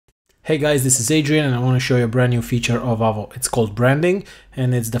Hey guys, this is Adrian and I want to show you a brand new feature of Avo. It's called branding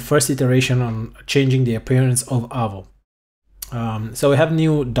and it's the first iteration on changing the appearance of Avo. So we have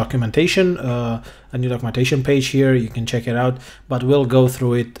new documentation, a new documentation page here. You can check it out, but we'll go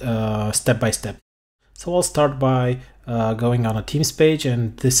through it step by step. So I'll start by going on a Teams page,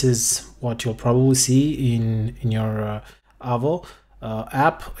 and this is what you'll probably see in your Avo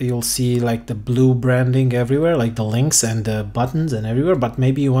app. You'll see like the blue branding everywhere, like the links and the buttons and everywhere, but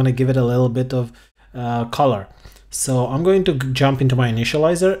maybe you want to give it a little bit of color. So I'm going to jump into my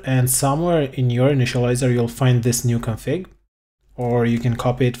initializer, and somewhere in your initializer you'll find this new config, or you can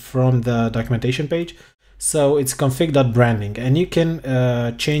copy it from the documentation page. So it's config.branding, and you can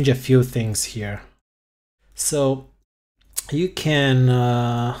change a few things here. So you can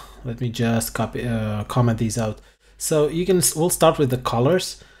let me just comment these out. So we'll start with the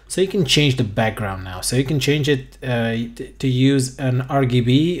colors. So you can change the background now. So you can change it to use an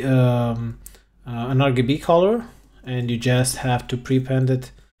RGB color, and you just have to prepend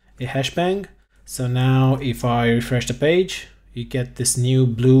it a hashbang. So now if I refresh the page, you get this new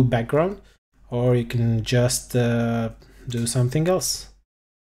blue background, or you can just do something else.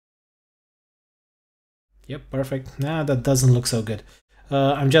 Yep, perfect. Nah, that doesn't look so good.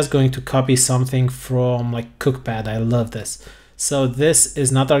 I'm just going to copy something from like Cookpad. I love this. So this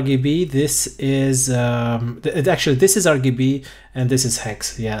is not RGB. This is actually this is RGB and this is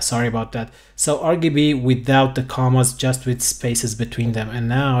hex. Yeah, sorry about that. So RGB without the commas, just with spaces between them. And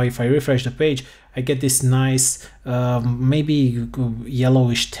now if I refresh the page, I get this nice maybe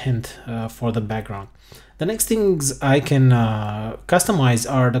yellowish tint for the background. The next things I can customize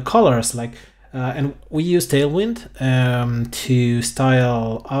are the colors, like and we use Tailwind to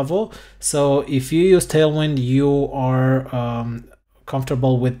style Avo. So if you use Tailwind, you are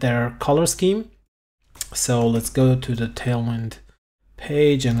comfortable with their color scheme. So let's go to the Tailwind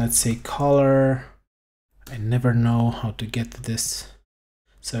page and let's say color. I never know how to get to this.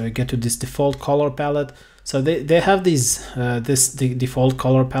 So you get to this default color palette. So they have these the default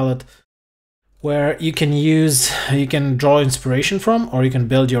color palette where you can draw inspiration from, or you can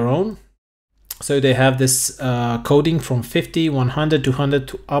build your own. So they have this coding from 50, 100, 200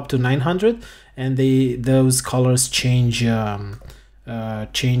 to up to 900, and those colors change when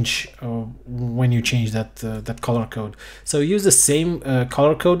you change that color code. So use the same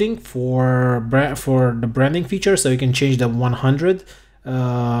color coding for the branding feature. So you can change the 100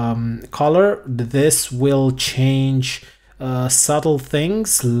 color. This will change subtle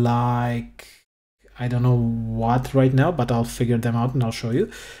things like, I don't know what right now, but I'll figure them out and I'll show you.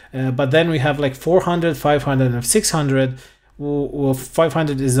 But then we have like 400, 500, and 600.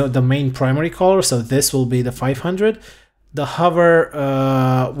 500 is the main primary color, so this will be the 500. The hover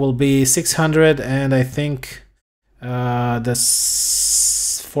will be 600, and I think the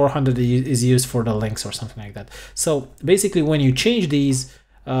 400 is used for the links or something like that. So basically, when you change these,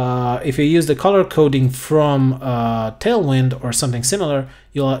 if you use the color coding from Tailwind or something similar,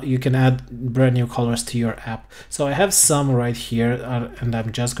 you can add brand new colors to your app. So I have some right here, and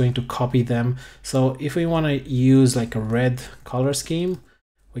I'm just going to copy them. So if we want to use like a red color scheme,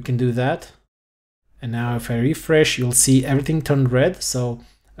 we can do that. And now if I refresh, you'll see everything turned red. So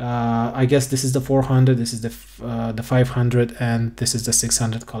I guess this is the 400, this is the 500, and this is the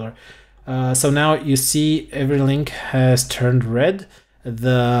 600 color. So now you see every link has turned red.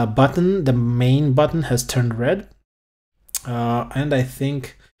 The main button has turned red, and I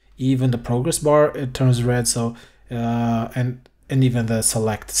think even the progress bar, it turns red. So and even the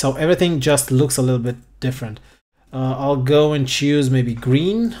select, so everything just looks a little bit different. I'll go and choose maybe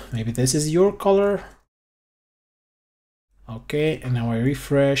green. Maybe this is your color. Okay, and now I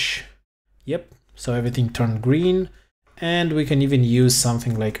refresh. Yep, so everything turned green, and we can even use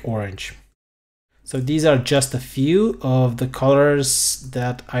something like orange. So these are just a few of the colors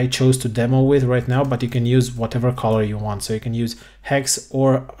that I chose to demo with right now, but you can use whatever color you want. So you can use hex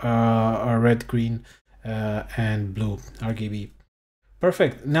or red, green, and blue RGB.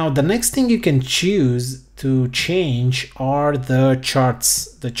 Perfect. Now the next thing you can choose to change are the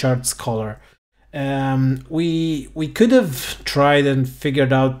charts color. We could have tried and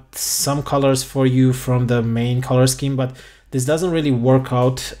figured out some colors for you from the main color scheme, but this doesn't really work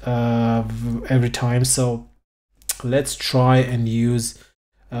out every time. So let's try and use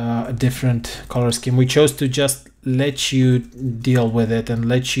a different color scheme. We chose to just let you deal with it and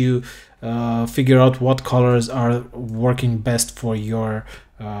let you figure out what colors are working best for your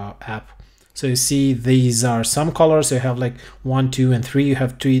app. So you see these are some colors. So you have like 1, 2, and 3. You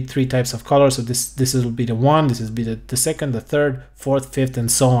have three types of colors. So this will be the 1, this will be the second, the third, fourth, fifth, and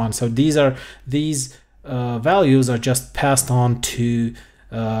so on. So these values are just passed on to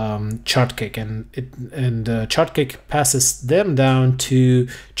ChartCake, and ChartCake passes them down to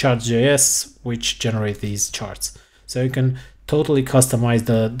Chart.js, which generate these charts. So you can totally customize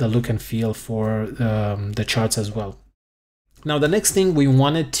the look and feel for the charts as well. Now, the next thing we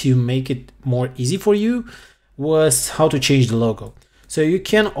wanted to make it more easy for you was how to change the logo. So you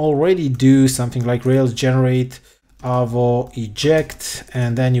can already do something like Rails generate avo eject,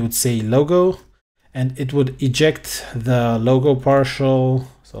 and then you would say logo, and it would eject the logo partial,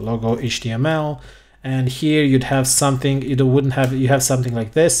 so logo HTML. And here you'd have something, you have something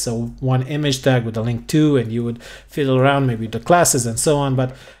like this. So one image tag with a link to, and you would fiddle around maybe the classes and so on.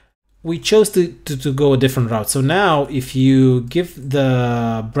 But we chose to go a different route. So now if you give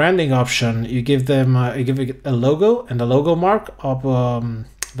the branding option, you give them you give it a logo and a logo mark of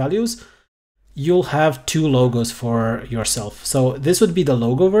values, you'll have two logos for yourself. So this would be the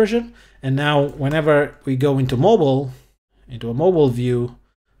logo version. And now whenever we go into a mobile view,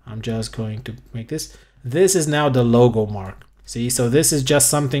 I'm just going to make this. This is now the logo mark. See, so this is just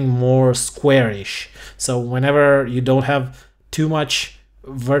something more squarish. So whenever you don't have too much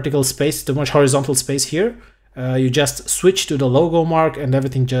vertical space, too much horizontal space here, you just switch to the logo mark, and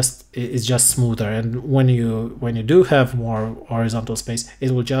everything is just smoother. And when you do have more horizontal space, it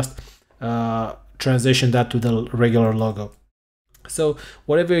will just transition that to the regular logo. So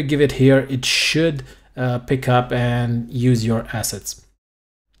whatever you give it here, it should pick up and use your assets.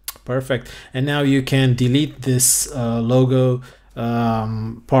 Perfect. And now you can delete this logo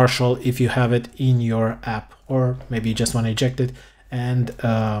partial if you have it in your app, or maybe you just want to eject it and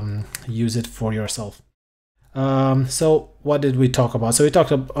use it for yourself. So what did we talk about? So we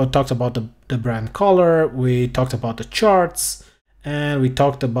talked about the brand color, we talked about the charts, and we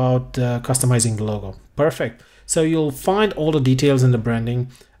talked about customizing the logo. Perfect. So you'll find all the details in the branding.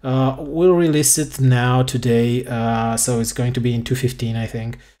 We'll release it now today, so it's going to be in 2.15, I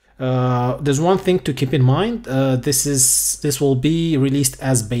think. There's one thing to keep in mind. This will be released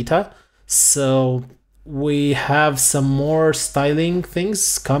as beta, so we have some more styling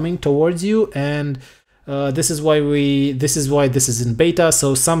things coming towards you, and this is why this is in beta.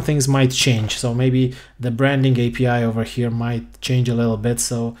 So some things might change. So maybe the branding API over here might change a little bit.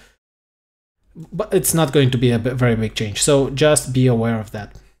 So, but it's not going to be a very big change. So just be aware of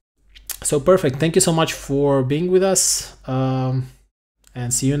that. So perfect. Thank you so much for being with us.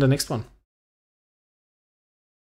 And see you in the next one.